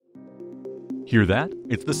Hear that?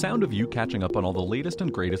 It's the sound of you catching up on all the latest and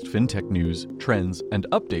greatest fintech news, trends, and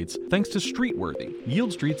updates thanks to Streetworthy,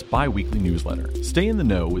 Yield Street's bi-weekly newsletter. Stay in the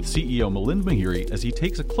know with CEO Milind Mehere as he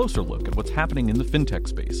takes a closer look at what's happening in the fintech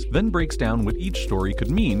space, then breaks down what each story could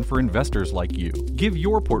mean for investors like you. Give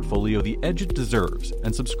your portfolio the edge it deserves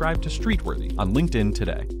and subscribe to Streetworthy on LinkedIn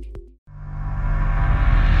today.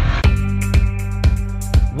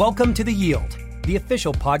 Welcome to The Yield, the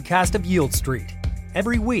official podcast of Yield Street.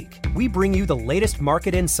 Every week, we bring you the latest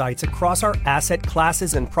market insights across our asset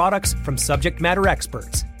classes and products from subject matter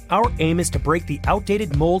experts. Our aim is to break the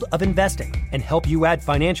outdated mold of investing and help you add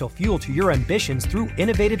financial fuel to your ambitions through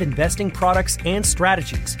innovative investing products and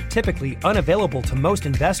strategies, typically unavailable to most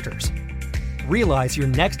investors. Realize your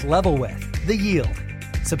next level with The Yield.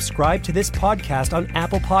 Subscribe to this podcast on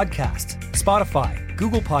Apple Podcasts, Spotify,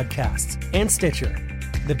 Google Podcasts, and Stitcher.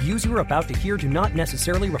 The views you are about to hear do not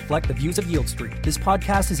necessarily reflect the views of Yield Street. This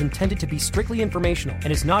podcast is intended to be strictly informational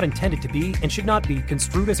and is not intended to be and should not be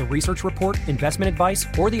construed as a research report, investment advice,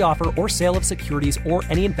 or the offer or sale of securities or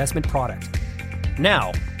any investment product.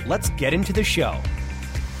 Now, let's get into the show.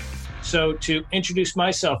 So to introduce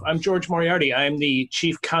myself, I'm George Moriarty. I am the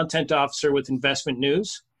Chief Content Officer with Investment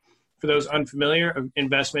News. For those unfamiliar,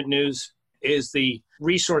 Investment News is the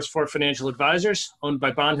resource for financial advisors owned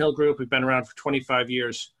by Bondhill Group. We've been around for 25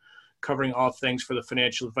 years, covering all things for the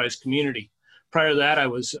financial advice community. Prior to that, I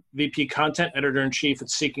was VP Content, Editor-in-Chief at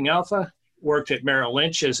Seeking Alpha, worked at Merrill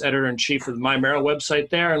Lynch as Editor-in-Chief of the My Merrill website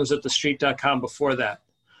there, and was at TheStreet.com before that.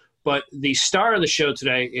 But the star of the show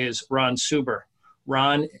today is Ron Suber.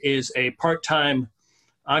 Ron is a part-time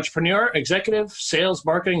entrepreneur, executive, sales,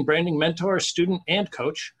 marketing, branding mentor, student, and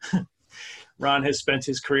coach. Ron has spent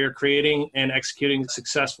his career creating and executing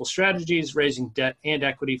successful strategies, raising debt and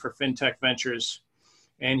equity for fintech ventures.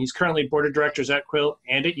 And he's currently board of directors at Quill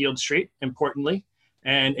and at Yield Street, importantly,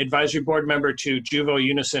 and advisory board member to Juvo,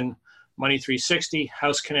 Unison, Money360,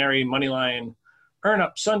 House Canary, Moneyline,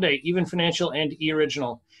 EarnUp, Sunday, Even Financial, and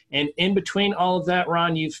eOriginal. And in between all of that,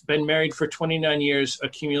 Ron, you've been married for 29 years,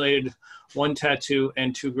 accumulated 1 tattoo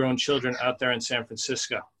and 2 grown children out there in San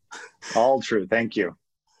Francisco. All true. Thank you.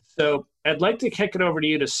 So I'd like to kick it over to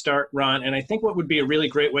you to start, Ron. And I think what would be a really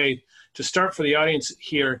great way to start for the audience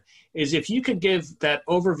here is if you could give that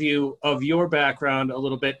overview of your background a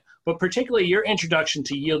little bit, but particularly your introduction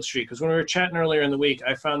to Yield Street. Because when we were chatting earlier in the week,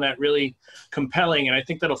 I found that really compelling. And I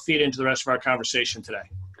think that'll feed into the rest of our conversation today.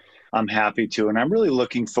 I'm happy to. And I'm really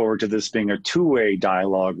looking forward to this being a two-way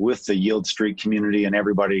dialogue with the Yield Street community and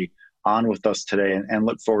everybody on with us today, and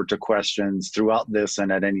look forward to questions throughout this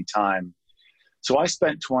and at any time. So I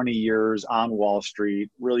spent 20 years on Wall Street,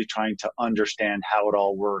 really trying to understand how it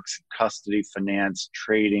all works: custody, finance,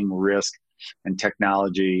 trading, risk, and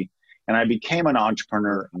technology. And I became an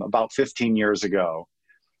entrepreneur about 15 years ago.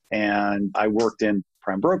 And I worked in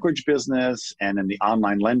prime brokerage business and in the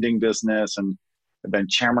online lending business. And I've been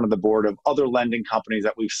chairman of the board of other lending companies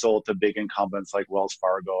that we've sold to big incumbents like Wells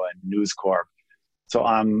Fargo and News Corp. So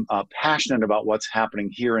I'm passionate about what's happening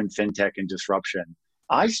here in fintech and disruption.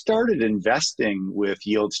 I started investing with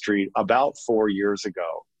Yield Street about 4 years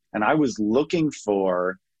ago, and I was looking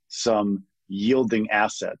for some yielding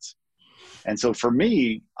assets. And so for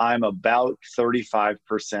me, I'm about 35%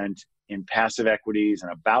 in passive equities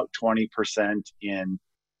and about 20% in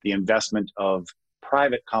the investment of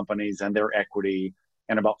private companies and their equity,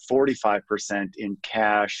 and about 45% in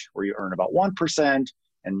cash, where you earn about 1%,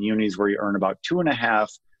 and munis, where you earn about 2.5%.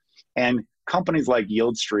 And companies like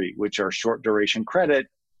Yield Street, which are short duration credit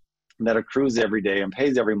that accrues every day and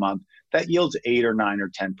pays every month, that yields 8 or 9 or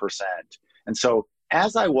 10%. And so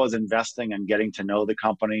as I was investing and getting to know the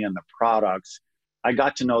company and the products, I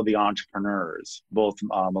got to know the entrepreneurs, both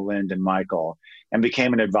Milind and Michael, and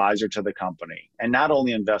became an advisor to the company. And not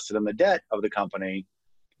only invested in the debt of the company,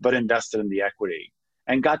 but invested in the equity,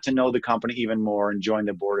 and got to know the company even more and joined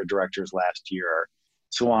the board of directors last year.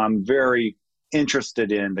 So I'm very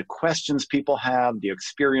interested in the questions people have, the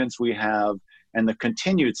experience we have, and the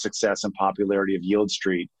continued success and popularity of Yield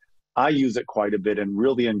Street. I use it quite a bit and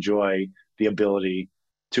really enjoy the ability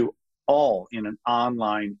to all in an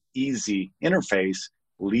online, easy interface,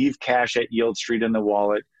 leave cash at Yield Street in the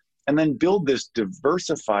wallet, and then build this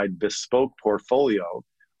diversified, bespoke portfolio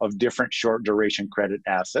of different short duration credit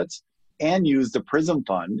assets, and use the Prism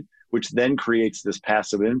Fund, which then creates this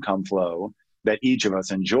passive income flow that each of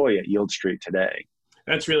us enjoy at Yield Street today.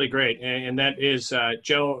 That's really great. And that is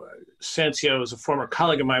Joe Sancio is a former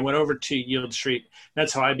colleague of mine, went over to Yield Street.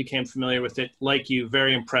 That's how I became familiar with it. Like you,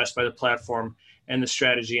 very impressed by the platform and the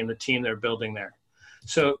strategy and the team they're building there.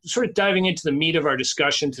 So sort of diving into the meat of our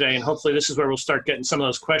discussion today, and hopefully this is where we'll start getting some of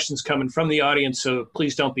those questions coming from the audience. So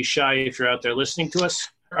please don't be shy if you're out there listening to us.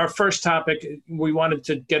 Our first topic, we wanted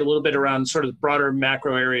to get a little bit around sort of the broader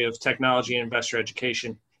macro area of technology and investor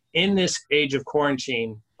education. In this age of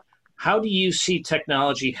quarantine, how do you see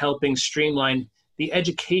technology helping streamline the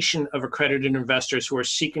education of accredited investors who are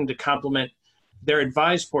seeking to complement their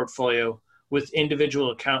advised portfolio with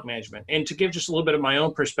individual account management? And to give just a little bit of my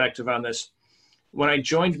own perspective on this, when I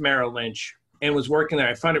joined Merrill Lynch and was working there,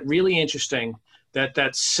 I found it really interesting that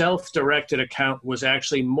that self-directed account was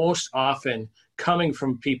actually most often coming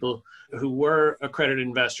from people who were accredited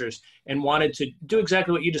investors and wanted to do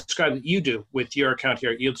exactly what you described that you do with your account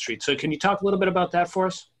here at Yield Street. So can you talk a little bit about that for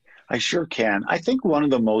us? I sure can. I think one of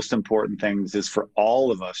the most important things is for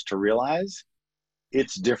all of us to realize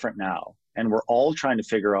it's different now. And we're all trying to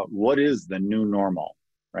figure out what is the new normal,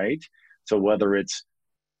 right? So whether it's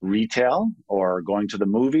retail or going to the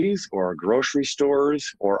movies or grocery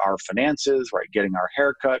stores or our finances, right? Getting our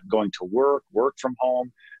haircut, going to work from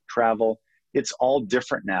home, travel, it's all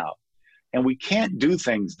different now. And we can't do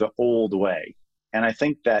things the old way. And I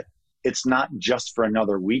think that it's not just for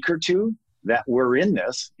another week or two, that we're in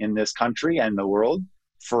this country and the world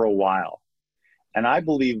for a while. And I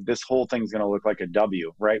believe this whole thing's going to look like a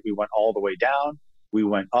W, right? We went all the way down, we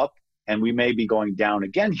went up, and we may be going down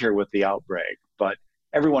again here with the outbreak, but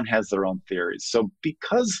everyone has their own theories. So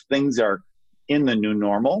because things are in the new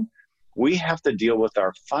normal, we have to deal with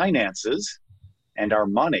our finances and our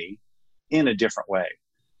money in a different way.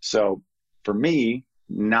 So for me,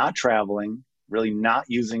 not traveling, really not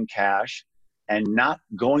using cash, and not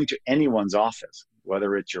going to anyone's office,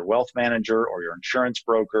 whether it's your wealth manager or your insurance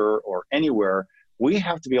broker or anywhere, we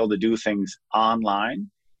have to be able to do things online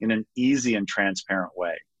in an easy and transparent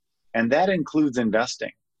way. And that includes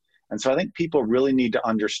investing. And so I think people really need to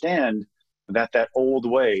understand that that old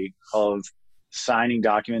way of signing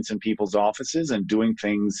documents in people's offices and doing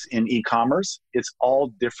things in e-commerce, it's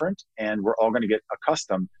all different, and we're all going to get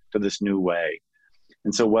accustomed to this new way.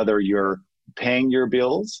 And so whether you're paying your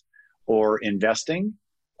bills or investing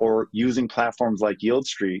or using platforms like Yield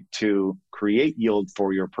Street to create yield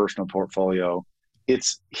for your personal portfolio,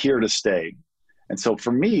 it's here to stay. And so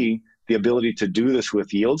for me, the ability to do this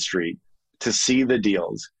with Yield Street, to see the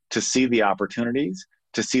deals, to see the opportunities,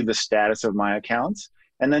 to see the status of my accounts,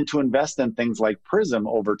 and then to invest in things like Prism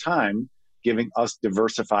over time, giving us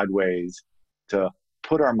diversified ways to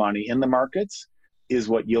put our money in the markets, is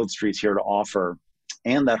what Yield Street's here to offer,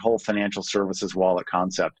 and that whole financial services wallet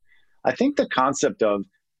concept. I think the concept of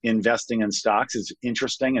investing in stocks is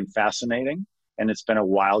interesting and fascinating, and it's been a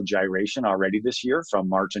wild gyration already this year from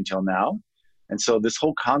March until now. And so this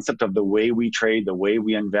whole concept of the way we trade, the way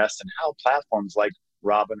we invest, and how platforms like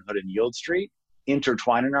Robinhood and Yield Street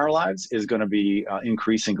intertwine in our lives is going to be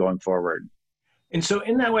increasing going forward. And so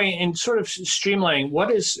in that way, in sort of streamlining,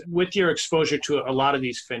 what is, with your exposure to a lot of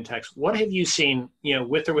these fintechs, what have you seen,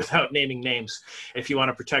 with or without naming names, if you want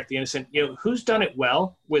to protect the innocent, who's done it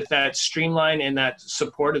well with that streamline and that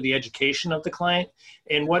support of the education of the client?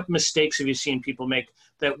 And what mistakes have you seen people make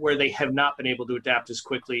where they have not been able to adapt as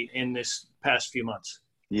quickly in this past few months?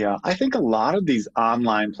 Yeah, I think a lot of these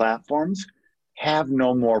online platforms have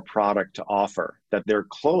no more product to offer, that they're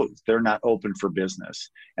closed. They're not open for business.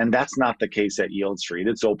 And that's not the case at Yield Street.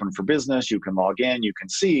 It's open for business. You can log in. You can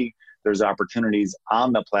see there's opportunities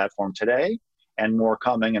on the platform today and more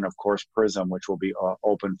coming. And of course, Prism, which will be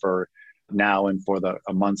open for now and for the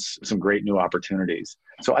months, some great new opportunities.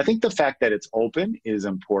 So I think the fact that it's open is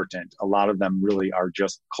important. A lot of them really are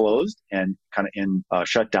just closed and kind of in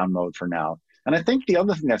shutdown mode for now. And I think the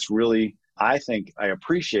other thing that's really I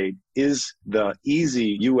appreciate is the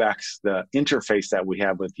easy UX, the interface that we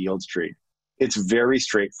have with Yield Street. It's very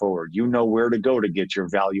straightforward. You know where to go to get your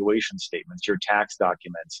valuation statements, your tax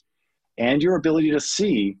documents, and your ability to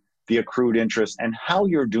see the accrued interest and how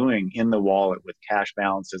you're doing in the wallet with cash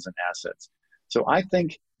balances and assets. So I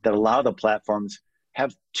think that a lot of the platforms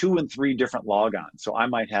have 2 and 3 different logons. So I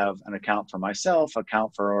might have an account for myself,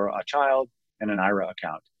 account for a child, and an IRA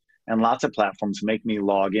account. And lots of platforms make me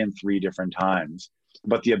log in 3 different times.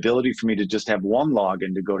 But the ability for me to just have one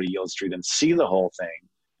login to go to Yield Street and see the whole thing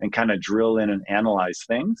and kind of drill in and analyze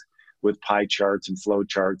things with pie charts and flow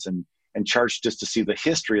charts and charts just to see the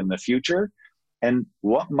history in the future and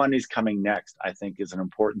what money's coming next, I think is an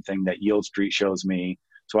important thing that Yield Street shows me,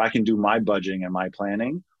 so I can do my budgeting and my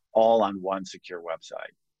planning all on one secure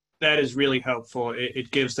website. That is really helpful.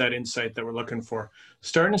 It gives that insight that we're looking for.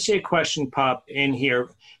 Starting to see a question pop in here,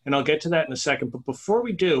 and I'll get to that in a second. But before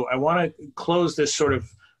we do, I want to close this sort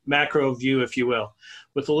of macro view, if you will,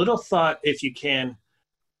 with a little thought, if you can.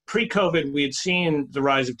 pre-COVID, we had seen the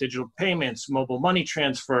rise of digital payments, mobile money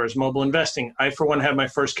transfers, mobile investing. I, for one, had my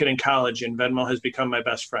first kid in college, and Venmo has become my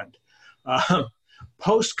best friend.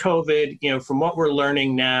 Post-COVID, from what we're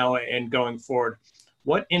learning now and going forward,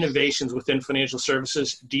 what innovations within financial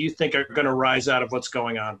services do you think are going to rise out of what's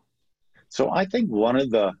going on? So I think one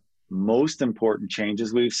of the most important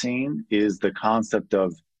changes we've seen is the concept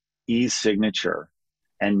of e-signature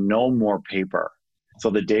and no more paper. So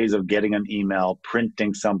the days of getting an email,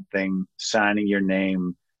 printing something, signing your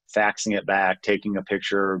name, faxing it back, taking a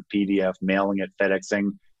picture, PDF, mailing it, FedExing,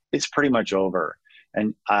 it's pretty much over.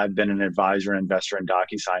 And I've been an advisor and investor in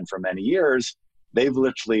DocuSign for many years. They've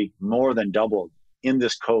literally more than doubled in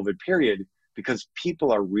this COVID period because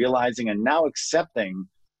people are realizing and now accepting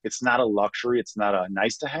it's not a luxury, it's not a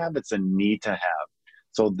nice to have, it's a need to have.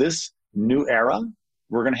 So this new era,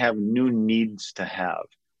 we're going to have new needs to have,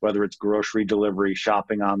 whether it's grocery delivery,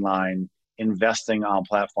 shopping online, investing on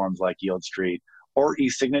platforms like YieldStreet, or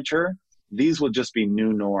e-signature. These will just be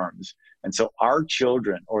new norms. And so our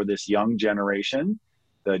children, or this young generation,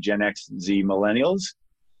 the Gen X, Z millennials,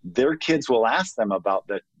 their kids will ask them about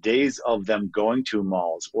the days of them going to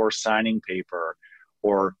malls or signing paper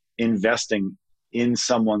or investing in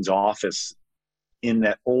someone's office in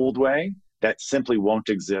that old way. That simply won't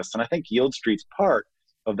exist. And I think YieldStreet's part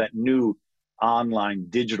of that new online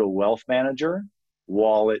digital wealth manager,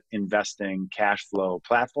 wallet, investing, cash flow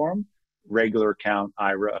platform, regular account,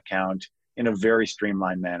 IRA account, in a very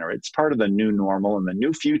streamlined manner. It's part of the new normal and the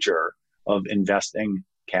new future of investing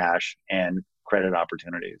cash and credit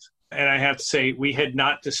opportunities. And I have to say, we had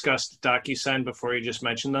not discussed DocuSign before you just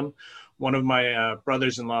mentioned them. One of my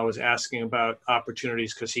brothers-in-law was asking about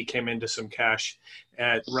opportunities because he came into some cash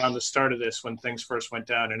around the start of this when things first went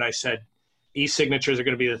down. And I said, e-signatures are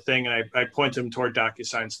going to be the thing. And I pointed him toward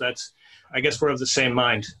DocuSign. So I guess we're of the same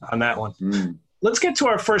mind on that one. Let's get to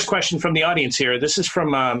our first question from the audience here. This is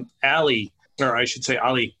from Ali, or I should say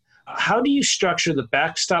Ali. How do you structure the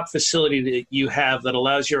backstop facility that you have that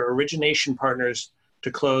allows your origination partners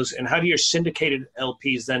to close? And how do your syndicated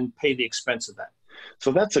LPs then pay the expense of that?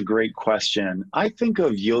 So that's a great question. I think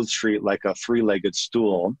of YieldStreet like a three-legged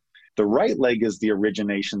stool. The right leg is the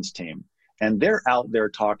originations team, and they're out there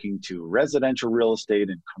talking to residential real estate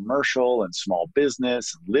and commercial and small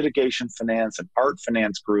business, litigation finance and art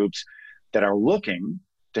finance groups that are looking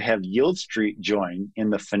to have YieldStreet join in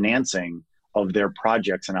the financing of their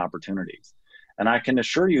projects and opportunities. And I can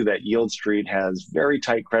assure you that YieldStreet has very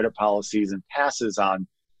tight credit policies and passes on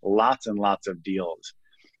lots and lots of deals.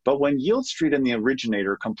 But when YieldStreet and the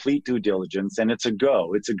originator complete due diligence and it's a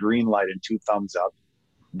go, it's a green light and 2 thumbs up,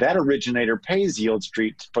 that originator pays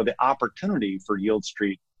YieldStreet for the opportunity for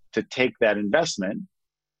YieldStreet to take that investment,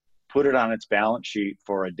 put it on its balance sheet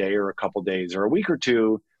for a day or a couple days or a week or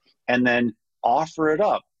two, and then offer it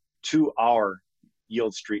up to our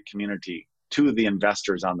YieldStreet community, to the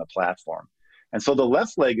investors on the platform. And so the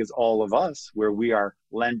left leg is all of us, where we are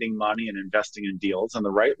lending money and investing in deals, and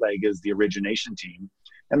the right leg is the origination team.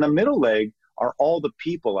 And the middle leg are all the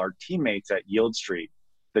people, our teammates at YieldStreet,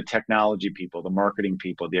 the technology people, the marketing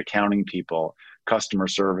people, the accounting people, customer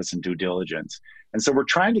service and due diligence. And so we're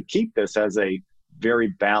trying to keep this as a very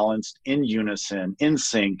balanced, in unison, in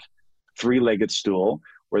sync, three-legged stool,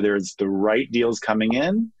 where there's the right deals coming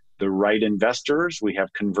in, the right investors, we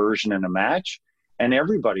have conversion and a match, and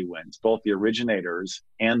everybody wins, both the originators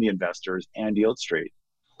and the investors and YieldStreet.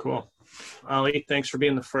 Cool. Ali, thanks for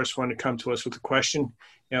being the first one to come to us with a question.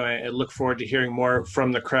 I look forward to hearing more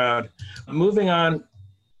from the crowd. Moving on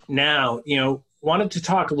now, wanted to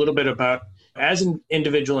talk a little bit about, as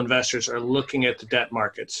individual investors are looking at the debt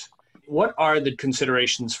markets, what are the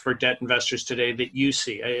considerations for debt investors today that you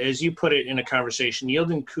see? As you put it in a conversation,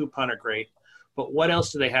 yield and coupon are great, but what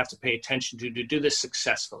else do they have to pay attention to do this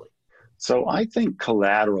successfully? So I think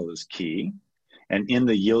collateral is key. And in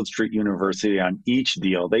the YieldStreet University on each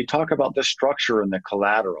deal, they talk about the structure and the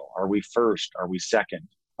collateral. Are we first? Are we second?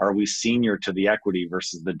 Are we senior to the equity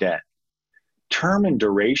versus the debt? Term and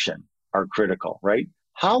duration are critical, right?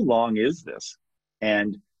 How long is this?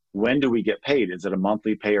 And when do we get paid? Is it a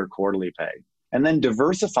monthly pay or quarterly pay? And then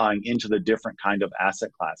diversifying into the different kind of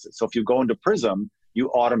asset classes. So if you go into Prism,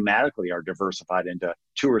 you automatically are diversified into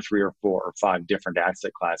 2 or 3 or 4 or 5 different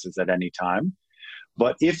asset classes at any time.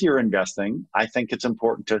 But if you're investing, I think it's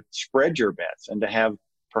important to spread your bets and to have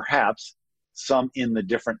perhaps some in the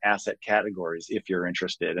different asset categories if you're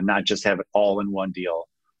interested, and not just have it all in one deal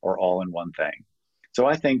or all in one thing. So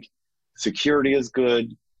I think security is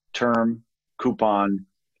good, term, coupon,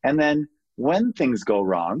 and then when things go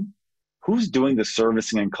wrong, who's doing the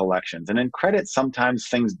servicing and collections? And in credit, sometimes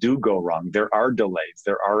things do go wrong. There are delays,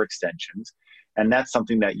 there are extensions. And that's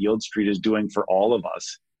something that Yield Street is doing for all of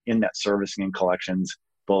us in that servicing and collections,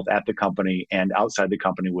 both at the company and outside the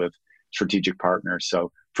company with strategic partners.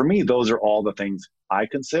 So for me, those are all the things I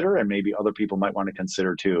consider, and maybe other people might want to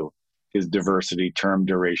consider too, is diversity, term,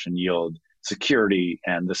 duration, yield, security,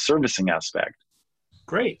 and the servicing aspect.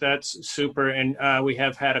 Great. That's super. And we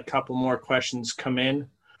have had a couple more questions come in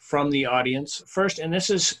from the audience. First, and this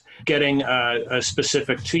is getting a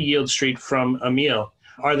specific to Yield Street from Emil.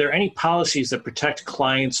 Are there any policies that protect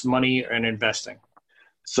clients' money and investing?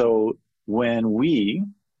 So when we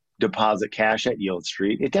deposit cash at Yield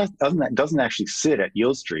Street, it doesn't actually sit at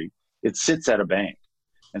Yield Street. It sits at a bank.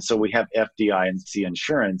 And so we have FDIC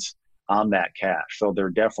insurance on that cash. So there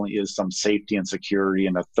definitely is some safety and security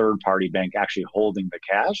in a third-party bank actually holding the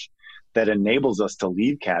cash that enables us to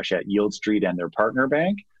leave cash at Yield Street and their partner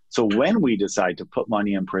bank. So when we decide to put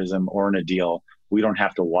money in Prism or in a deal, we don't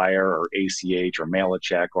have to wire or ACH or mail a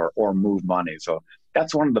check or move money. So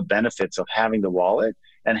that's one of the benefits of having the wallet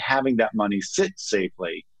and having that money sit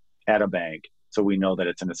safely at a bank, so we know that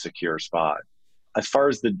it's in a secure spot. As far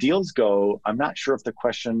as the deals go, I'm not sure if the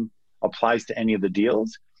question applies to any of the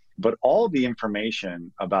deals, but all of the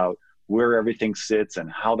information about where everything sits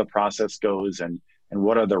and how the process goes and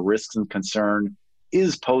what are the risks and concern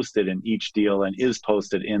is posted in each deal and is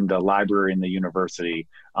posted in the library and the university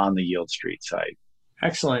on the Yield Street site.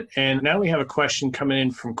 Excellent. And now we have a question coming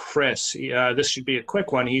in from Chris. This should be a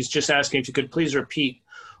quick one. He's just asking if you could please repeat,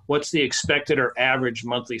 what's the expected or average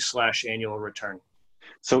monthly/annual return?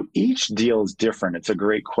 So each deal is different. It's a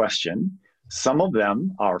great question. Some of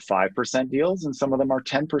them are 5% deals and some of them are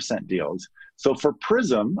 10% deals. So for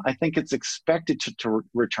Prism, I think it's expected to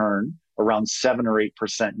return around 7 or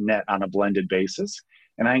 8% net on a blended basis.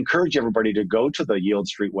 And I encourage everybody to go to the Yield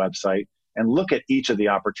Street website and look at each of the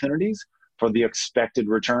opportunities for the expected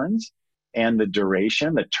returns and the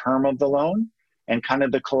duration, the term of the loan, and kind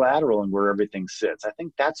of the collateral and where everything sits. I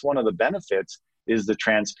think that's one of the benefits, is the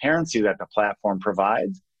transparency that the platform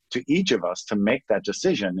provides to each of us to make that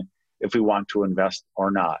decision if we want to invest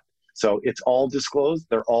or not. So it's all disclosed.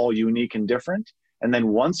 They're all unique and different. And then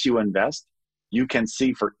once you invest, you can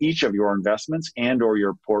see for each of your investments and or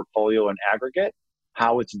your portfolio in aggregate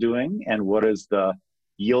how it's doing and what is the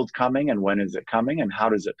yield coming and when is it coming and how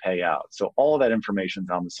does it pay out. So all of that information is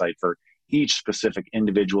on the site for each specific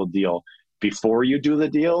individual deal. Before you do the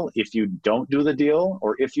deal, if you don't do the deal,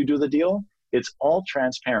 or if you do the deal, it's all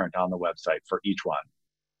transparent on the website for each one.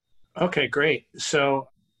 Okay, great. So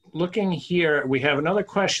looking here, we have another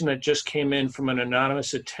question that just came in from an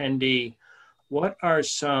anonymous attendee. What are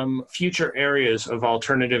some future areas of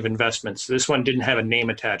alternative investments? This one didn't have a name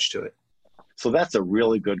attached to it. So that's a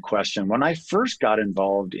really good question. When I first got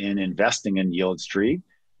involved in investing in Yield Street,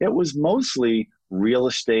 it was mostly real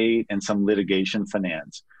estate and some litigation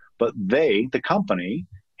finance. But the company,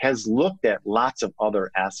 has looked at lots of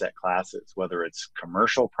other asset classes, whether it's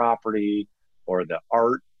commercial property or the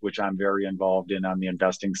art, which I'm very involved in on the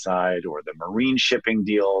investing side, or the marine shipping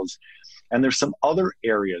deals. And there's some other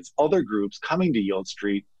areas, other groups coming to Yield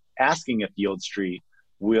Street, asking if Yield Street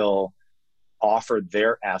will offer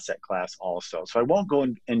their asset class also. So I won't go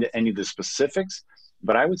into any of the specifics,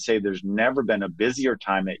 but I would say there's never been a busier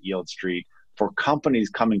time at Yield Street for companies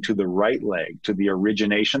coming to the right leg, to the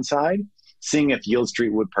origination side, seeing if Yield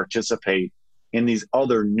Street would participate in these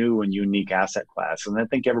other new and unique asset classes. And I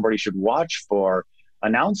think everybody should watch for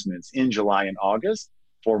announcements in July and August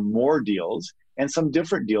for more deals and some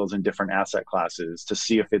different deals in different asset classes to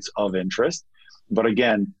see if it's of interest. But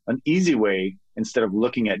again, an easy way, instead of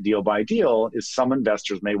looking at deal by deal, is some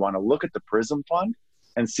investors may want to look at the Prism Fund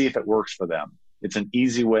and see if it works for them. It's an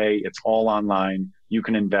easy way. It's all online. You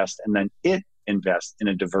can invest, and then it invests in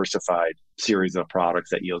a diversified series of products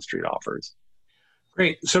that Yield Street offers.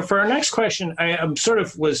 Great. So for our next question, I'm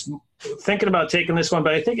was thinking about taking this one,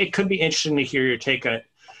 but I think it could be interesting to hear your take on it,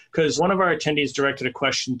 because one of our attendees directed a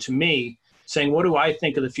question to me saying, what do I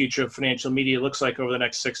think of the future of financial media looks like over the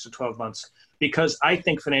next 6 to 12 months? Because I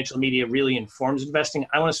think financial media really informs investing.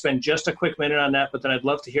 I want to spend just a quick minute on that, but then I'd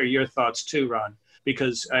love to hear your thoughts too, Ron,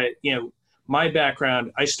 because my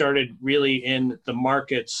background, I started really in the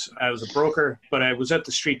markets. I was a broker, but I was at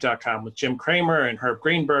thestreet.com with Jim Cramer and Herb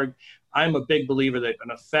Greenberg. I'm a big believer that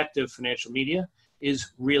an effective financial media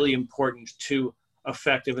is really important to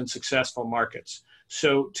effective and successful markets.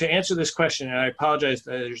 So to answer this question, and I apologize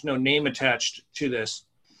that there's no name attached to this,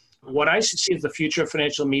 what I see as the future of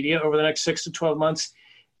financial media over the next 6 to 12 months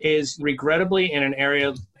is, regrettably, in an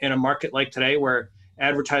area, in a market like today where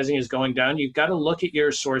advertising is going down, you've got to look at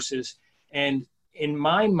your sources. And in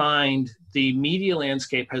my mind, the media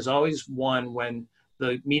landscape has always won when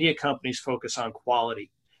the media companies focus on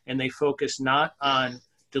quality. and they focus not on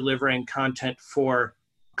delivering content for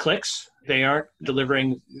clicks. They aren't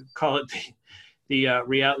delivering, call it they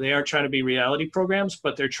aren't trying to be reality programs,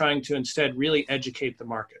 but they're trying to instead really educate the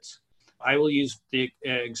markets. I will use the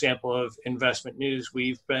example of investment news.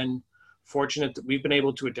 We've been fortunate that we've been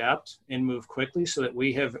able to adapt and move quickly so that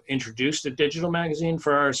we have introduced a digital magazine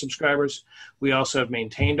for our subscribers. We also have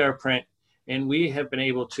maintained our print, and we have been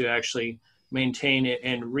able to actually maintain it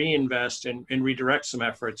and reinvest and redirect some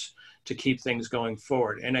efforts to keep things going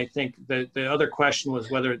forward. And I think that the other question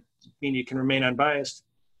was whether media can remain unbiased.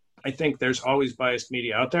 I think there's always biased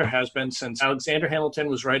media out there, has been since Alexander Hamilton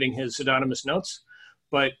was writing his pseudonymous notes,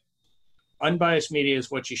 but unbiased media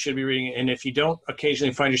is what you should be reading. And if you don't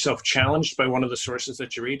occasionally find yourself challenged by one of the sources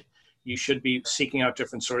that you read, you should be seeking out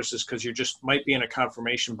different sources because you just might be in a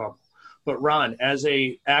confirmation bubble. But Ron, as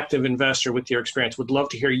a active investor with your experience, would love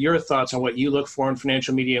to hear your thoughts on what you look for in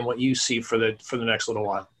financial media and what you see for the next little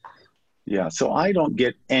while. Yeah, so I don't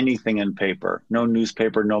get anything in paper, no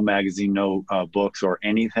newspaper, no magazine, no books or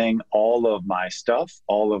anything. All of my stuff,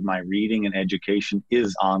 all of my reading and education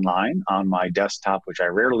is online on my desktop, which I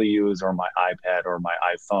rarely use, or my iPad or my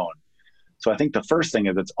iPhone. So I think the first thing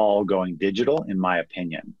is it's all going digital, in my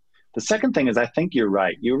opinion. The second thing is I think you're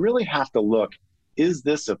right. You really have to look, is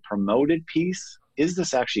this a promoted piece? Is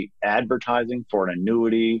this actually advertising for an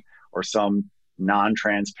annuity or some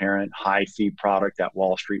non-transparent, high-fee product that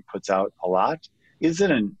Wall Street puts out a lot? Is it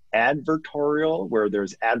an advertorial where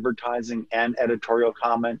there's advertising and editorial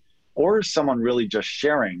comment? Or is someone really just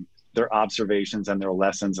sharing their observations and their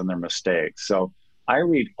lessons and their mistakes? So I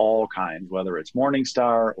read all kinds, whether it's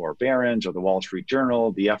Morningstar or Barron's or the Wall Street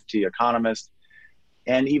Journal, the FT Economist,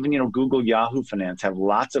 and even Google, Yahoo Finance have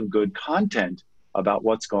lots of good content about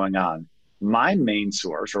what's going on. My main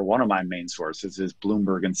source, or one of my main sources, is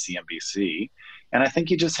Bloomberg and CNBC. And I think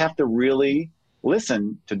you just have to really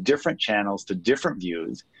listen to different channels, to different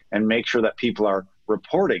views, and make sure that people are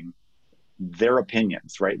reporting their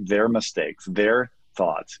opinions, right? Their mistakes, their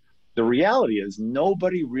thoughts. The reality is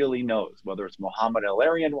nobody really knows, whether it's Mohamed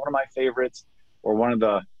El-Erian, one of my favorites, or one of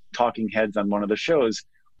the talking heads on one of the shows.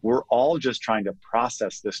 We're all just trying to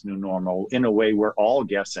process this new normal in a way we're all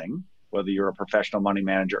guessing, whether you're a professional money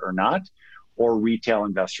manager or not, or retail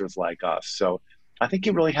investors like us. So I think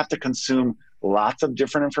you really have to consume lots of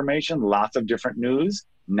different information, lots of different news,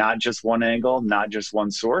 not just one angle, not just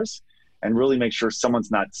one source, and really make sure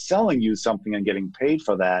someone's not selling you something and getting paid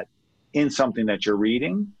for that in something that you're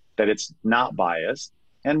reading, that it's not biased,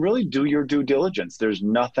 and really do your due diligence. There's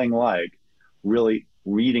nothing like really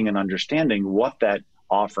reading and understanding what that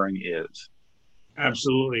offering is.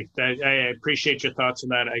 Absolutely. I appreciate your thoughts on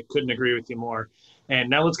that. I couldn't agree with you more. And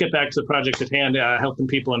now let's get back to the project at hand, helping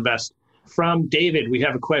people invest. From David, we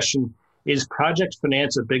have a question. Is project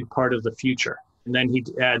finance a big part of the future? And then he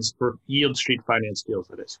adds for Yield Street finance deals,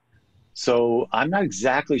 that is. So I'm not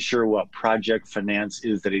exactly sure what project finance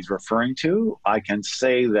is that he's referring to. I can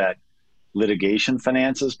say that litigation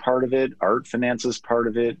finance is part of it, art finance is part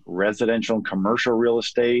of it, residential and commercial real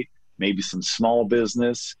estate, maybe some small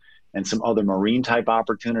business, and some other marine type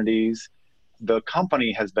opportunities. The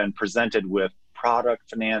company has been presented with product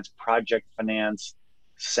finance, project finance,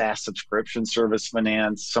 SaaS subscription service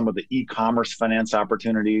finance, some of the e-commerce finance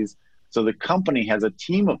opportunities. So the company has a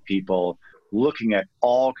team of people looking at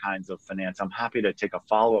all kinds of finance. I'm happy to take a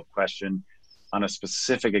follow-up question on a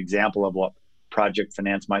specific example of what project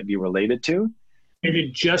finance might be related to. And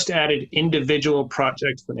you just added individual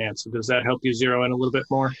project finance. Does that help you zero in a little bit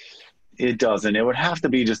more? It doesn't. It would have to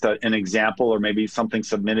be just an example or maybe something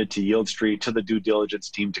submitted to Yield Street to the due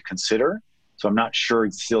diligence team to consider. So I'm not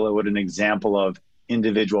sure still what an example of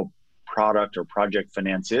individual product or project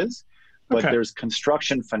finance is, but There's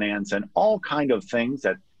construction finance and all kind of things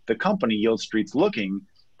that the company Yield Street's looking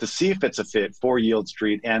to see if it's a fit for Yield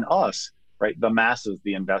Street and us, right? The masses,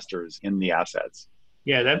 the investors in the assets.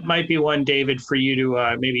 Yeah, that might be one, David, for you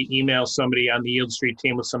to maybe email somebody on the Yield Street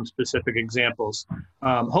team with some specific examples.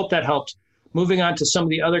 Hope that helped. Moving on to some of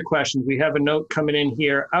the other questions, we have a note coming in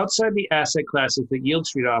here. Outside the asset classes that Yield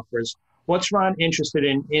Street offers, what's Ron interested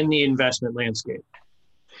in the investment landscape?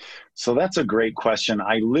 So that's a great question.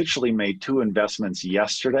 I literally made 2 investments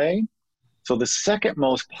yesterday. So the second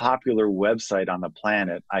most popular website on the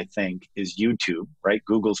planet, I think, is YouTube, right?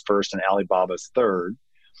 Google's first and Alibaba's third.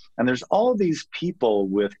 And there's all these people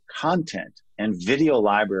with content and video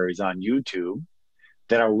libraries on YouTube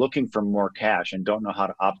that are looking for more cash and don't know how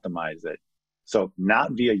to optimize it. So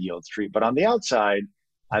not via Yield Street, but on the outside,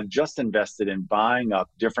 I've just invested in buying up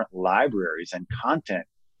different libraries and content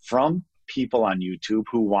from people on YouTube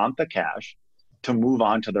who want the cash to move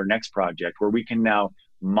on to their next project, where we can now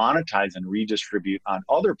monetize and redistribute on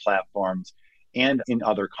other platforms and in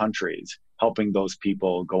other countries, helping those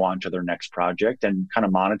people go on to their next project and kind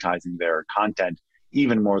of monetizing their content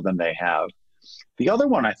even more than they have. The other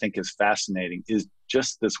one I think is fascinating is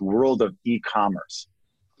just this world of e-commerce.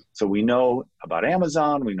 So we know about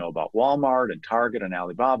Amazon, we know about Walmart and Target and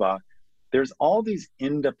Alibaba. There's all these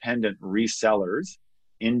independent resellers,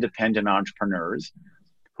 independent entrepreneurs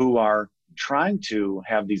who are trying to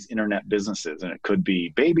have these internet businesses. And it could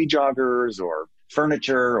be baby joggers or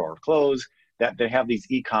furniture or clothes, that they have these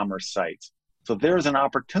e-commerce sites. So there's an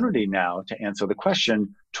opportunity now to answer the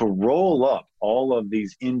question, to roll up all of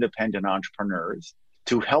these independent entrepreneurs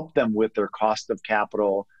to help them with their cost of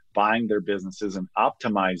capital, buying their businesses and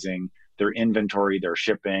optimizing their inventory, their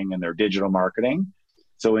shipping, and their digital marketing.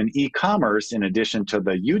 So in e-commerce, in addition to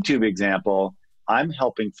the YouTube example, I'm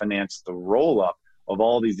helping finance the roll-up of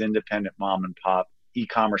all these independent mom and pop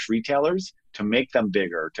e-commerce retailers to make them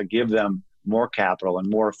bigger, to give them more capital and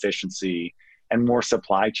more efficiency and more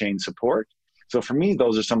supply chain support. So for me,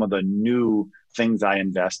 those are some of the new things I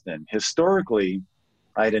invest in. Historically,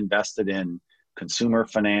 I'd invested in consumer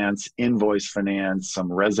finance, invoice finance, some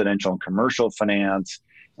residential and commercial finance,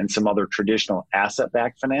 and some other traditional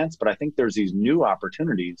asset-backed finance. But I think there's these new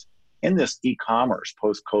opportunities in this e-commerce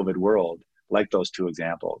post-COVID world, like those two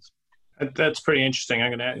examples. That's pretty interesting.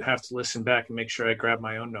 I'm going to have to listen back and make sure I grab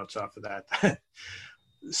my own notes off of that.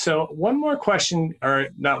 So one more question, or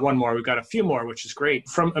not one more, we've got a few more, which is great.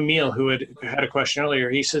 From Emil, who had a question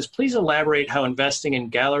earlier. He says, please elaborate how investing in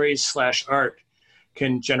galleries/art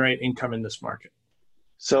can generate income in this market.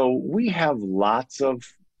 So we have lots of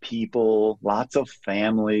people, lots of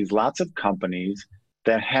families, lots of companies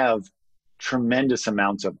that have tremendous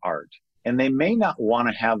amounts of art. And they may not want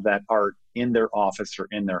to have that art in their office or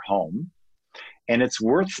in their home. And it's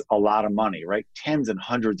worth a lot of money, right? Tens and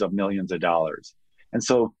hundreds of millions of dollars. And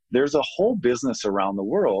so there's a whole business around the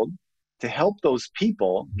world to help those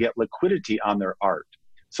people get liquidity on their art.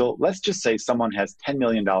 So let's just say someone has $10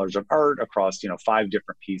 million of art across, 5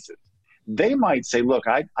 different pieces. They might say, look,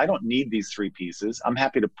 I don't need these 3 pieces. I'm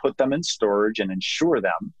happy to put them in storage and insure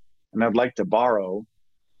them. And I'd like to borrow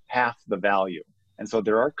half the value. And so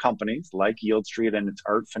there are companies like Yieldstreet and its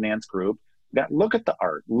art finance group that look at the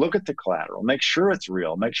art, look at the collateral, make sure it's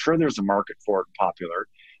real, make sure there's a market for it, popular,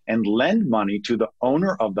 and lend money to the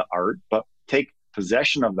owner of the art, but take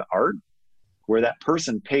possession of the art, where that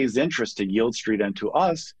person pays interest to Yieldstreet and to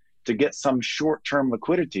us to get some short-term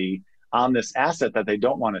liquidity on this asset that they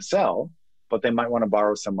don't want to sell, but they might want to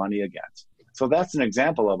borrow some money against. So that's an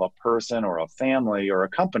example of a person or a family or a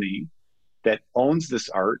company that owns this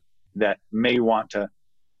art that may want to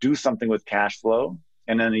do something with cash flow,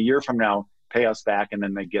 and then a year from now, pay us back, and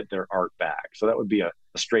then they get their art back. So that would be a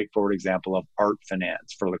straightforward example of art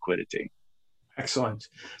finance for liquidity. Excellent.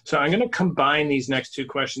 So I'm going to combine these next 2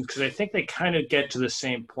 questions because I think they kind of get to the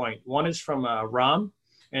same point. One is from Ram,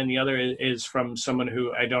 and the other is from someone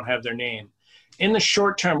who I don't have their name. In the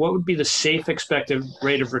short term, what would be the safe expected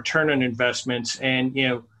rate of return on investments? And,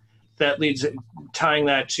 that leads, tying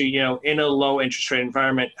that to, in a low interest rate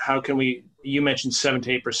environment, how can we, you mentioned 7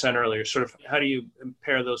 to 8% earlier, sort of how do you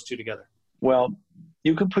pair those two together? Well,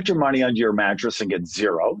 you can put your money under your mattress and get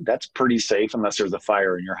 0. That's pretty safe unless there's a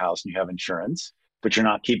fire in your house and you have insurance, but you're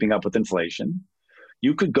not keeping up with inflation.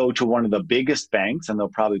 You could go to one of the biggest banks and they'll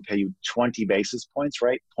probably pay you 20 basis points,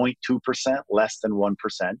 right? 0.2%, less than 1%.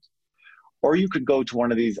 Or you could go to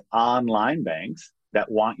one of these online banks that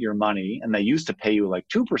want your money and they used to pay you like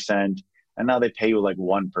 2% and now they pay you like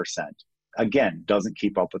 1%. Again, doesn't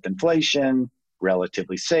keep up with inflation,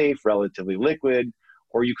 relatively safe, relatively liquid.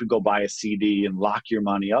 Or you could go buy a CD and lock your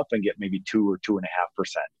money up and get maybe 2 or 2.5%.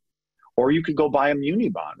 Or you could go buy a muni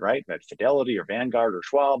bond, right? At Fidelity or Vanguard or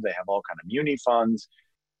Schwab, they have all kind of muni funds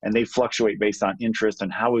and they fluctuate based on interest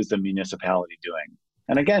and how is the municipality doing.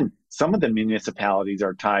 And again, some of the municipalities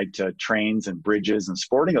are tied to trains and bridges and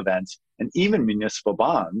sporting events, and even municipal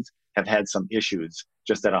bonds have had some issues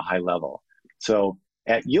just at a high level. So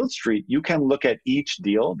at Yieldstreet, you can look at each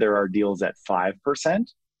deal. There are deals at 5%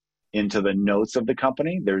 into the notes of the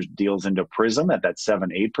company. There's deals into Prism at that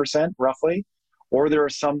 7-8% roughly. Or there are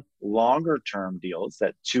some longer term deals,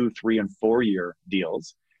 that 2, 3, and 4 year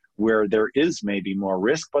deals, where there is maybe more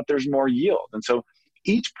risk, but there's more yield. And so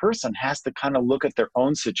each person has to kind of look at their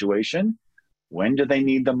own situation. When do they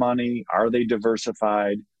need the money? Are they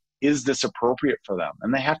diversified? Is this appropriate for them?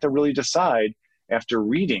 And they have to really decide after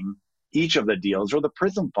reading each of the deals or the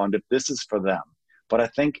Prism fund if this is for them. But I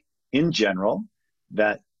think in general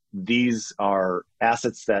that these are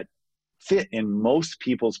assets that fit in most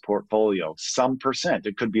people's portfolio, some percent.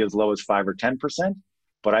 It could be as low as 5 or 10%,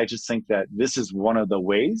 But I just think that this is one of the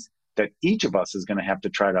ways that each of us is going to have to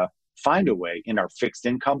try to find a way in our fixed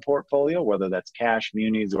income portfolio, whether that's cash,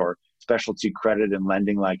 munis, or specialty credit and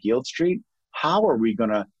lending like Yield Street. How are we going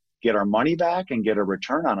to get our money back and get a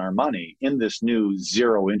return on our money in this new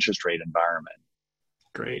zero interest rate environment?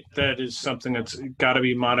 Great. That is something that's got to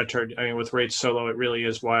be monitored. I mean, with rates so low, it really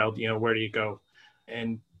is wild. Where do you go?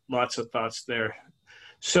 And lots of thoughts there.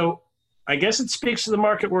 So I guess it speaks to the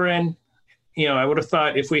market we're in. I would have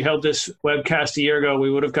thought if we held this webcast a year ago,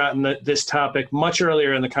 we would have gotten this topic much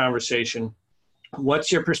earlier in the conversation.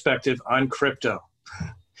 What's your perspective on crypto?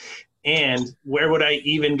 And where would I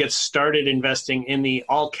even get started investing in the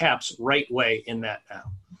all caps right way in that now?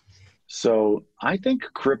 So I think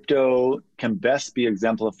crypto can best be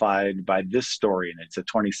exemplified by this story, and it's a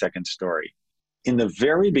 20-second story. In the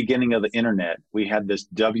very beginning of the internet, we had this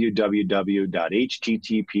www.http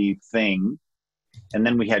thing, and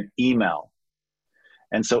then we had email.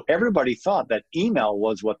 And so everybody thought that email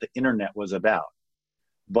was what the internet was about.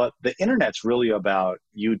 But the internet's really about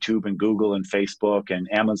YouTube and Google and Facebook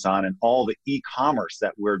and Amazon and all the e-commerce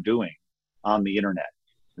that we're doing on the internet.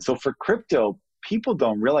 And so for crypto, people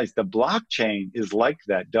don't realize the blockchain is like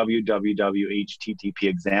that www.http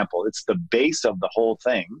example. It's the base of the whole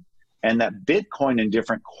thing. And that Bitcoin and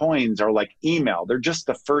different coins are like email. They're just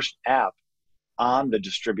the first app on the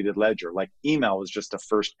distributed ledger. Like email was just the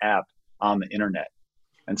first app on the internet.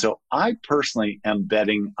 And so I personally am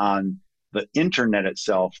betting on the internet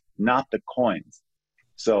itself, not the coins.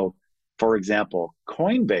 So for example,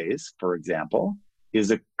 Coinbase,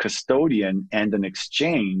 is a custodian and an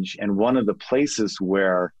exchange, and one of the places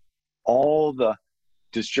where all the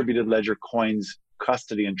distributed ledger coins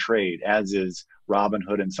custody and trade, as is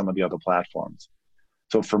Robinhood and some of the other platforms.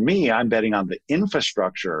 So for me, I'm betting on the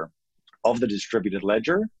infrastructure of the distributed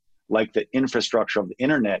ledger, like the infrastructure of the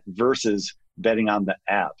internet, versus betting on the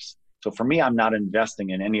apps. So for me, I'm not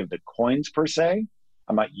investing in any of the coins per se.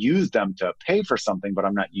 I might use them to pay for something, but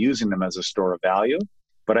I'm not using them as a store of value.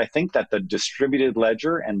 But I think that the distributed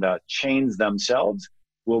ledger and the chains themselves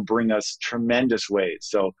will bring us tremendous ways.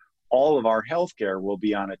 So all of our healthcare will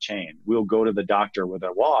be on a chain. We'll go to the doctor with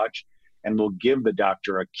a watch, and we'll give the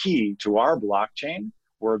doctor a key to our blockchain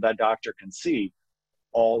where that doctor can see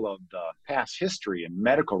all of the past history and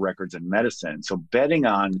medical records and medicine. So betting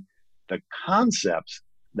on the concepts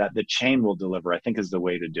that the chain will deliver, I think, is the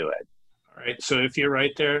way to do it. All right. So if you're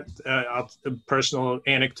right there, a personal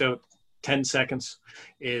anecdote, 10 seconds,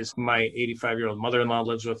 is my 85-year-old mother-in-law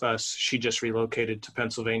lives with us. She just relocated to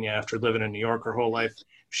Pennsylvania after living in New York her whole life. If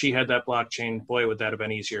she had that blockchain, boy, would that have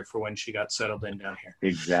been easier for when she got settled in down here.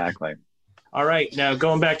 Exactly. All right. Now,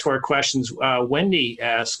 going back to our questions, Wendy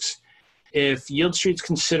asks, if Yield Street's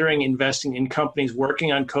considering investing in companies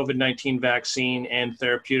working on COVID-19 vaccine and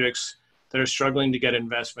therapeutics that are struggling to get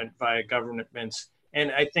investment via governments.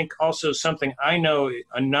 And I think also something I know,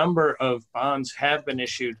 a number of bonds have been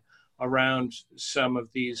issued around some of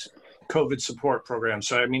these COVID support programs.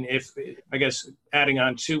 So, I mean, I guess adding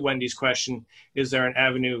on to Wendy's question, is there an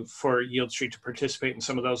avenue for Yield Street to participate in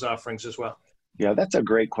some of those offerings as well? Yeah, that's a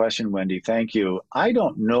great question, Wendy. Thank you. I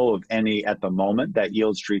don't know of any at the moment that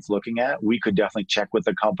Yield Street's looking at. We could definitely check with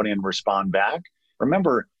the company and respond back.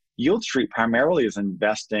 Remember, Yield Street primarily is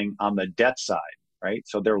investing on the debt side, right?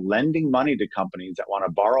 So they're lending money to companies that want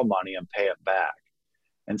to borrow money and pay it back.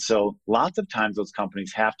 And so lots of times those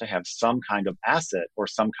companies have to have some kind of asset or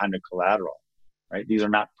some kind of collateral, right? These are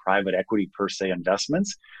not private equity per se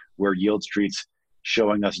investments where Yield Street's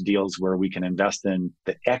showing us deals where we can invest in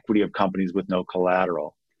the equity of companies with no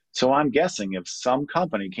collateral. So I'm guessing if some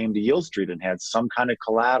company came to Yield Street and had some kind of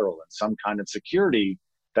collateral and some kind of security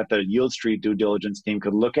that the Yield Street due diligence team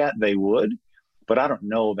could look at, they would. But I don't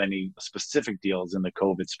know of any specific deals in the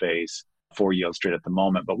COVID space for Yield Street at the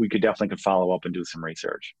moment, but we could definitely follow up and do some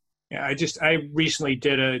research. Yeah, I recently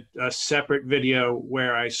did a separate video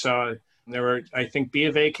where I saw I think B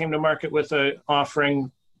of A came to market with an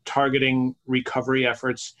offering targeting recovery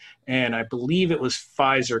efforts, and I believe it was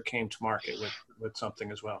Pfizer came to market with something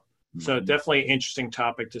as well. So definitely an interesting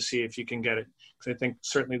topic to see if you can get it. Because I think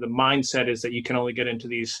certainly the mindset is that you can only get into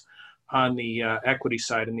these on the equity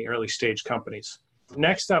side in the early stage companies.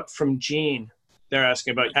 Next up from Gene, they're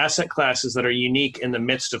asking about asset classes that are unique in the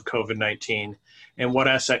midst of COVID-19, and what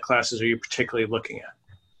asset classes are you particularly looking at?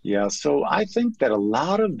 Yeah, so I think that a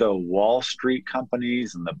lot of the Wall Street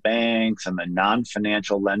companies and the banks and the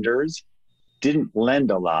non-financial lenders didn't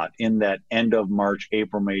lend a lot in that end of March,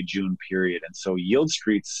 April, May, June period. And so Yield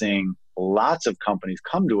Street's seeing lots of companies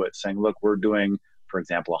come to it saying, look, we're doing, for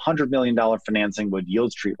example, $100 million financing. Would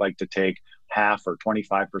Yield Street like to take half or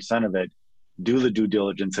 25% of it, do the due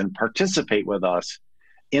diligence and participate with us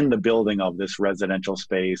in the building of this residential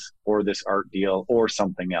space or this art deal or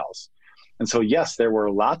something else. And so, yes, there were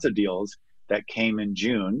lots of deals that came in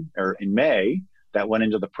June or in May that went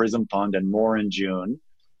into the PRISM Fund and more in June.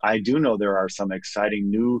 I do know there are some exciting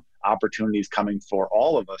new opportunities coming for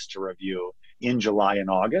all of us to review in July and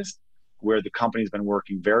August, where the company's been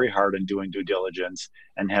working very hard and doing due diligence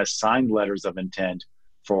and has signed letters of intent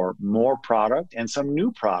for more product and some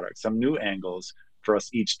new products, some new angles for us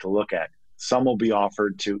each to look at. Some will be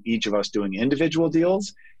offered to each of us doing individual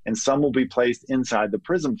deals, and some will be placed inside the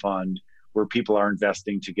PRISM Fund where people are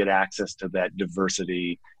investing to get access to that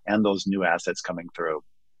diversity and those new assets coming through.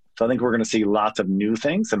 So I think we're going to see lots of new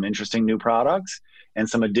things, some interesting new products, and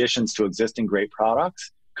some additions to existing great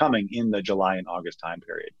products coming in the July and August time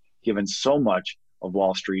period, given so much of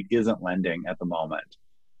Wall Street isn't lending at the moment.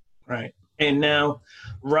 Right. And now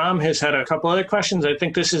Ram has had a couple other questions. I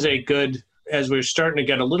think this is a good, as we're starting to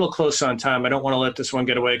get a little close on time, I don't want to let this one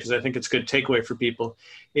get away because I think it's a good takeaway for people,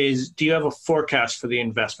 is do you have a forecast for the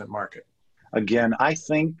investment market? Again, I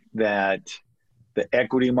think that the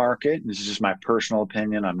equity market, this is just my personal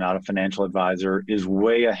opinion, I'm not a financial advisor, is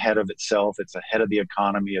way ahead of itself. It's ahead of the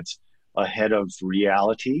economy. It's ahead of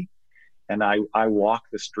reality. And I walk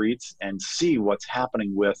the streets and see what's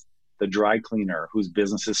happening with the dry cleaner whose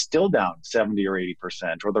business is still down 70 or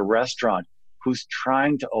 80%, or the restaurant who's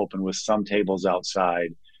trying to open with some tables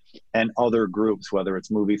outside, and other groups, whether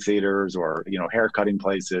it's movie theaters or, hair cutting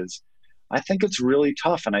places. I think it's really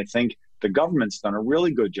tough. And I think the government's done a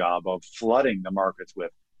really good job of flooding the markets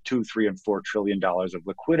with $2, $3, and $4 trillion of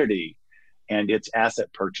liquidity and its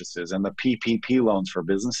asset purchases and the PPP loans for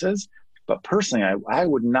businesses. But personally, I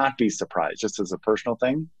would not be surprised, just as a personal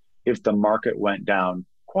thing, if the market went down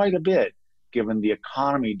quite a bit, given the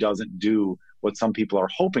economy doesn't do what some people are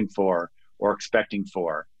hoping for or expecting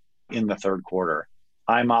for in the third quarter.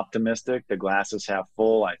 I'm optimistic. The glass is half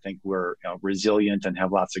full. I think we're resilient and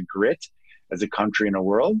have lots of grit as a country and a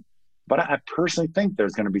world. But I personally think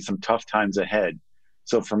there's going to be some tough times ahead.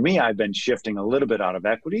 So for me, I've been shifting a little bit out of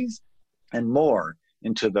equities and more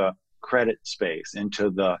into the credit space, into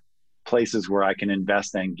the places where I can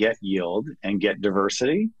invest and get yield and get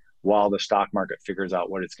diversity while the stock market figures out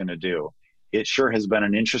what it's going to do. It sure has been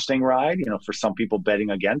an interesting ride. For some people betting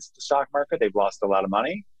against the stock market, they've lost a lot of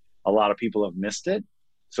money. A lot of people have missed it.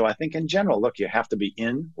 So I think in general, look, you have to be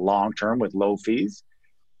in long term with low fees.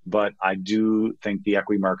 But I do think the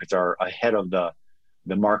equity markets are ahead of the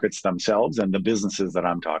markets themselves and the businesses that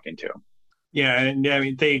I'm talking to. Yeah, and I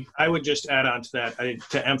mean, I would just add on to that,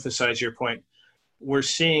 to emphasize your point. We're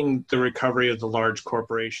seeing the recovery of the large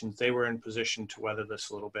corporations. They were in position to weather this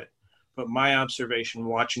a little bit. But my observation,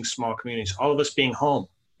 watching small communities, all of us being home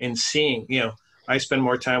and seeing, I spend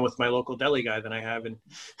more time with my local deli guy than I have in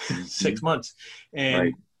 6 months. And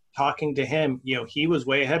right. Talking to him, he was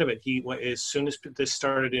way ahead of it. As soon as this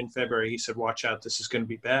started in February, he said, watch out, this is going to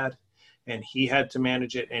be bad. And he had to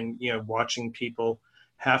manage it. And, watching people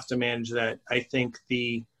have to manage that. I think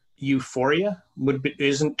the euphoria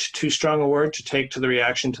isn't too strong a word to take to the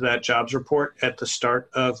reaction to that jobs report at the start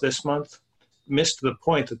of this month. Missed the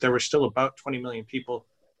point that there were still about 20 million people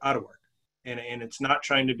out of work. And it's not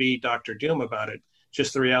trying to be Dr. Doom about it.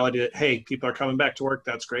 Just the reality that, hey, people are coming back to work.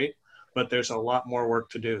 That's great. But there's a lot more work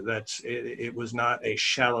to do. It was not a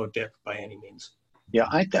shallow dip by any means. Yeah,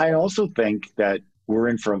 I also think that we're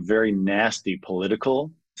in for a very nasty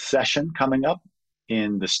political session coming up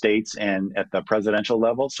in the states and at the presidential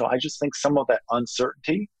level. So I just think some of that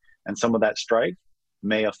uncertainty and some of that strife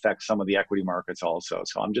may affect some of the equity markets also.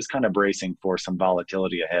 So I'm just kind of bracing for some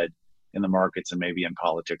volatility ahead in the markets and maybe in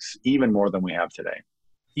politics, even more than we have today.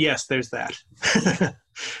 Yes, there's that.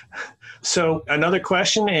 So another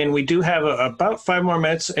question, and we do have about 5 more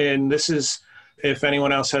minutes, and this is, if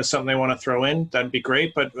anyone else has something they want to throw in, that'd be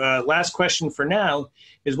great. But last question for now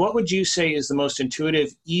is, what would you say is the most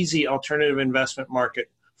intuitive, easy alternative investment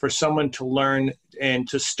market for someone to learn and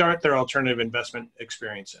to start their alternative investment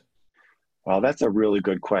experience in? Well, that's a really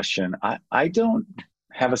good question. I don't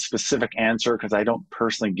have a specific answer because I don't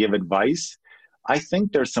personally give advice. I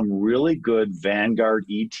think there's some really good Vanguard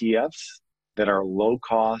ETFs that are low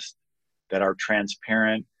cost, that are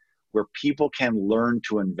transparent, where people can learn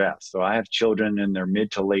to invest. So I have children in their mid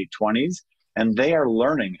to late 20s, and they are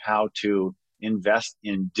learning how to invest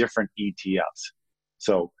in different ETFs.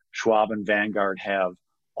 So Schwab and Vanguard have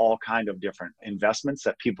all kind of different investments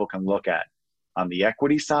that people can look at. On the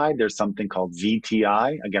equity side, there's something called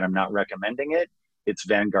VTI. Again, I'm not recommending it. It's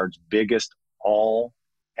Vanguard's biggest all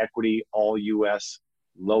equity, all US,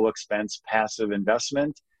 low expense passive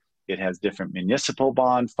investment. It has different municipal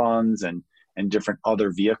bond funds and different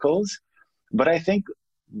other vehicles. But I think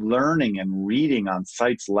learning and reading on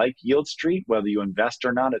sites like Yield Street, whether you invest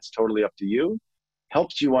or not, it's totally up to you,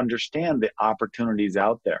 helps you understand the opportunities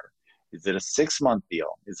out there. Is it a 6-month deal?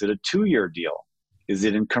 Is it a 2-year deal? Is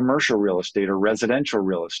it in commercial real estate or residential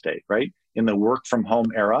real estate, right? In the work from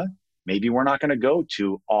home era, maybe we're not going to go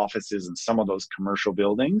to offices in some of those commercial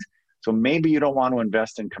buildings. So maybe you don't want to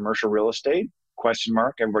invest in commercial real estate, ?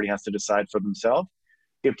 Everybody has to decide for themselves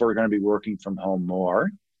if we're going to be working from home more.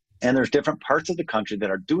 And there's different parts of the country that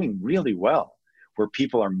are doing really well, where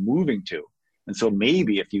people are moving to. And so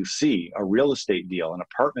maybe if you see a real estate deal, an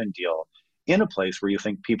apartment deal in a place where you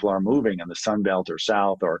think people are moving in the Sun Belt or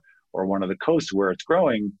South or one of the coasts where it's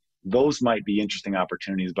growing, those might be interesting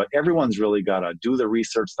opportunities. But everyone's really got to do the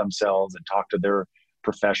research themselves and talk to their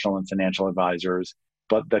professional and financial advisors.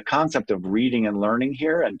 But the concept of reading and learning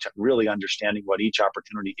here and really understanding what each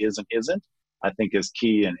opportunity is and isn't, I think is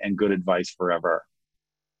key and good advice forever.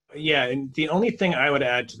 Yeah, and the only thing I would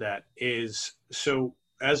add to that is, so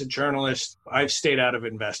as a journalist, I've stayed out of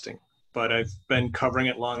investing, but I've been covering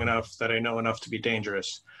it long enough that I know enough to be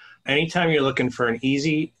dangerous. Anytime you're looking for an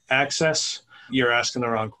easy access, you're asking the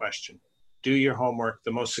wrong question. Do your homework.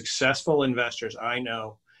 The most successful investors I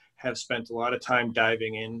know have spent a lot of time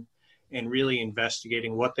diving in and really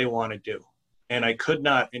investigating what they want to do. And I could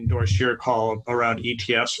not endorse your call around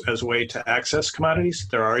ETFs as a way to access commodities.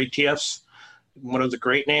 There are ETFs. One of the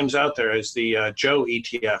great names out there is the Joe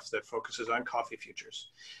ETF that focuses on coffee futures.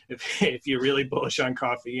 If you're really bullish on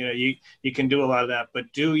coffee, you can do a lot of that,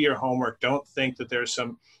 but do your homework. Don't think that there's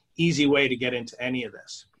some easy way to get into any of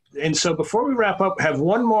this. And so before we wrap up, I have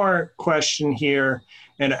one more question here.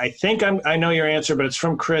 And I think I know your answer, but it's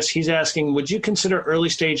from Chris. He's asking, would you consider early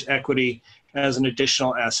stage equity as an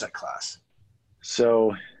additional asset class?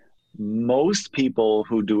 So most people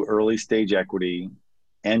who do early stage equity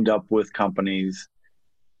end up with companies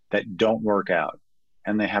that don't work out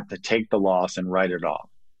and they have to take the loss and write it off.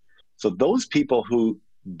 So those people who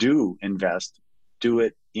do invest do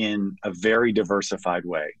it in a very diversified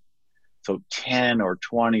way. So 10 or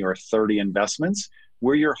 20 or 30 investments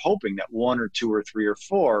where you're hoping that 1 or 2 or 3 or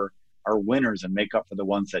 4 are winners and make up for the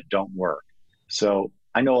ones that don't work. So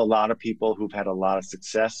I know a lot of people who've had a lot of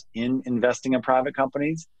success in investing in private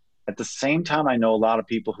companies. At the same time, I know a lot of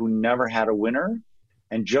people who never had a winner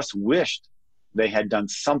and just wished they had done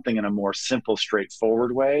something in a more simple,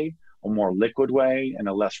 straightforward way, a more liquid way, and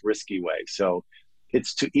a less risky way. So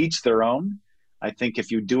it's to each their own. I think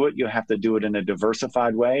if you do it, you have to do it in a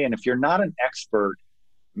diversified way. And if you're not an expert,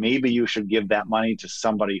 maybe you should give that money to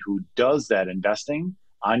somebody who does that investing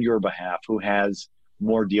on your behalf, who has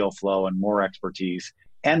more deal flow and more expertise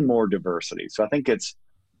and more diversity. So I think it's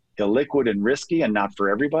illiquid and risky and not for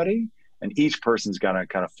everybody. And each person's got to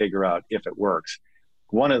kind of figure out if it works.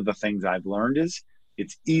 One of the things I've learned is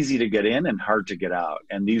it's easy to get in and hard to get out.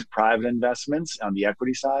 And these private investments on the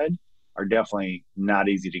equity side are definitely not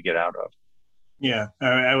easy to get out of. Yeah,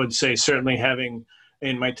 I would say certainly having,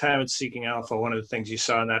 in my time at Seeking Alpha, one of the things you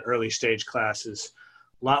saw in that early stage class is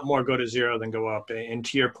a lot more go to zero than go up. And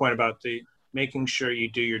to your point about the making sure you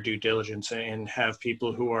do your due diligence and have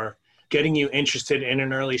people who are getting you interested in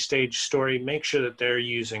an early stage story, make sure that they're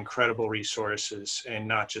using credible resources and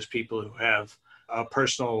not just people who have a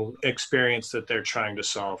personal experience that they're trying to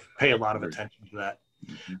solve. Pay a lot of attention to that.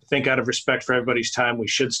 I think out of respect for everybody's time, we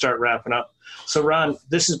should start wrapping up. So Ron,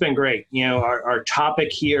 this has been great. Our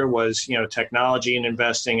topic here was, technology and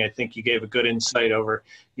investing. I think you gave a good insight over,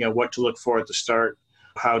 what to look for at the start,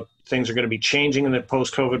 how things are going to be changing in the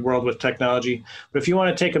post-COVID world with technology. But if you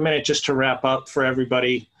want to take a minute just to wrap up for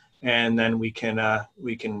everybody, and then we can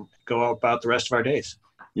go about the rest of our days.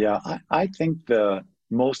 Yeah, I think the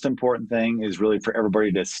most important thing is really for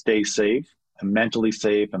everybody to stay safe. Mentally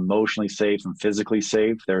safe, emotionally safe, and physically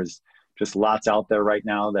safe. There's just lots out there right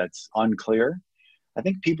now that's unclear. I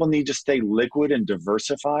think people need to stay liquid and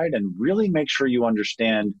diversified and really make sure you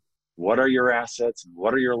understand what are your assets,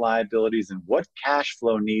 what are your liabilities, and what cash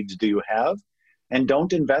flow needs do you have. And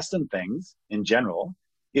don't invest in things in general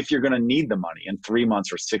if you're going to need the money in 3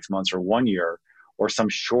 months or 6 months or 1 year or some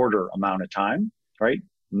shorter amount of time, right?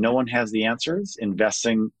 No one has the answers.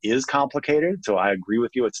 Investing is complicated. So I agree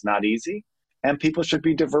with you. It's not easy. And people should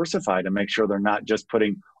be diversified and make sure they're not just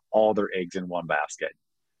putting all their eggs in one basket.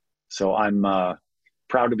 So I'm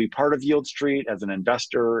proud to be part of Yield Street as an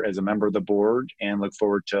investor, as a member of the board, and look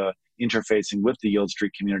forward to interfacing with the Yield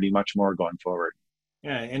Street community much more going forward.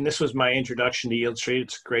 Yeah, and this was my introduction to Yield Street.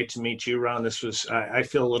 It's great to meet you, Ron. This was, I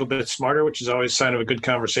feel a little bit smarter, which is always a sign of a good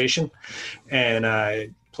conversation.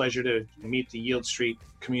 And pleasure to meet the Yield Street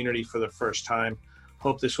community for the first time.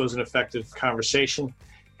 Hope this was an effective conversation.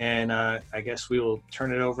 And I guess we will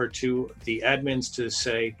turn it over to the admins to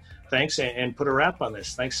say thanks and put a wrap on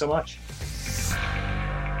this. Thanks so much.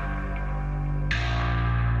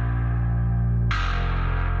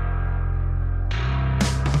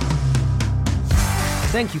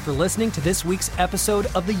 Thank you for listening to this week's episode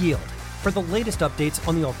of The Yield. For the latest updates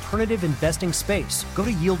on the alternative investing space, go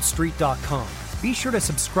to yieldstreet.com. Be sure to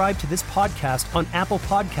subscribe to this podcast on Apple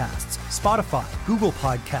Podcasts, Spotify, Google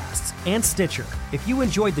Podcasts, and Stitcher. If you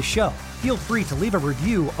enjoyed the show, feel free to leave a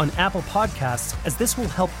review on Apple Podcasts, as this will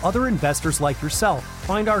help other investors like yourself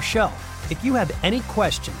find our show. If you have any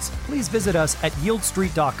questions, please visit us at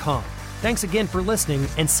yieldstreet.com. Thanks again for listening,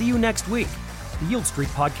 and see you next week. The Yield Street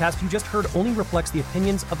podcast you just heard only reflects the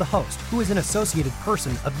opinions of the host, who is an associated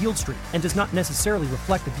person of Yield Street, and does not necessarily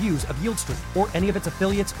reflect the views of Yield Street or any of its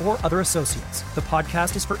affiliates or other associates. The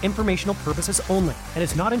podcast is for informational purposes only and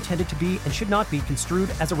is not intended to be and should not be construed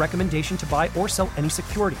as a recommendation to buy or sell any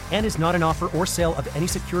security, and is not an offer or sale of any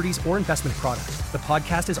securities or investment product. The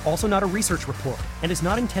podcast is also not a research report and is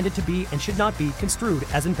not intended to be and should not be construed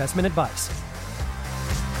as investment advice.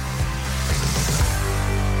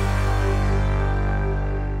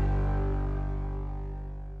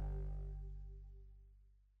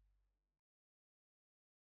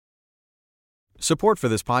 Support for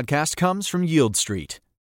this podcast comes from Yield Street.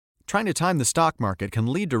 Trying to time the stock market can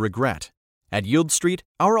lead to regret. At Yield Street,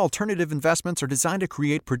 our alternative investments are designed to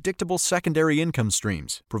create predictable secondary income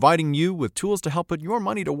streams, providing you with tools to help put your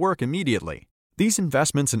money to work immediately. These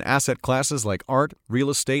investments in asset classes like art, real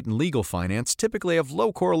estate, and legal finance typically have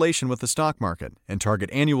low correlation with the stock market and target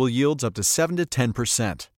annual yields up to 7 to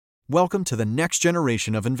 10%. Welcome to the next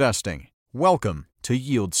generation of investing. Welcome to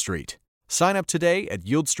Yield Street. Sign up today at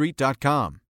yieldstreet.com.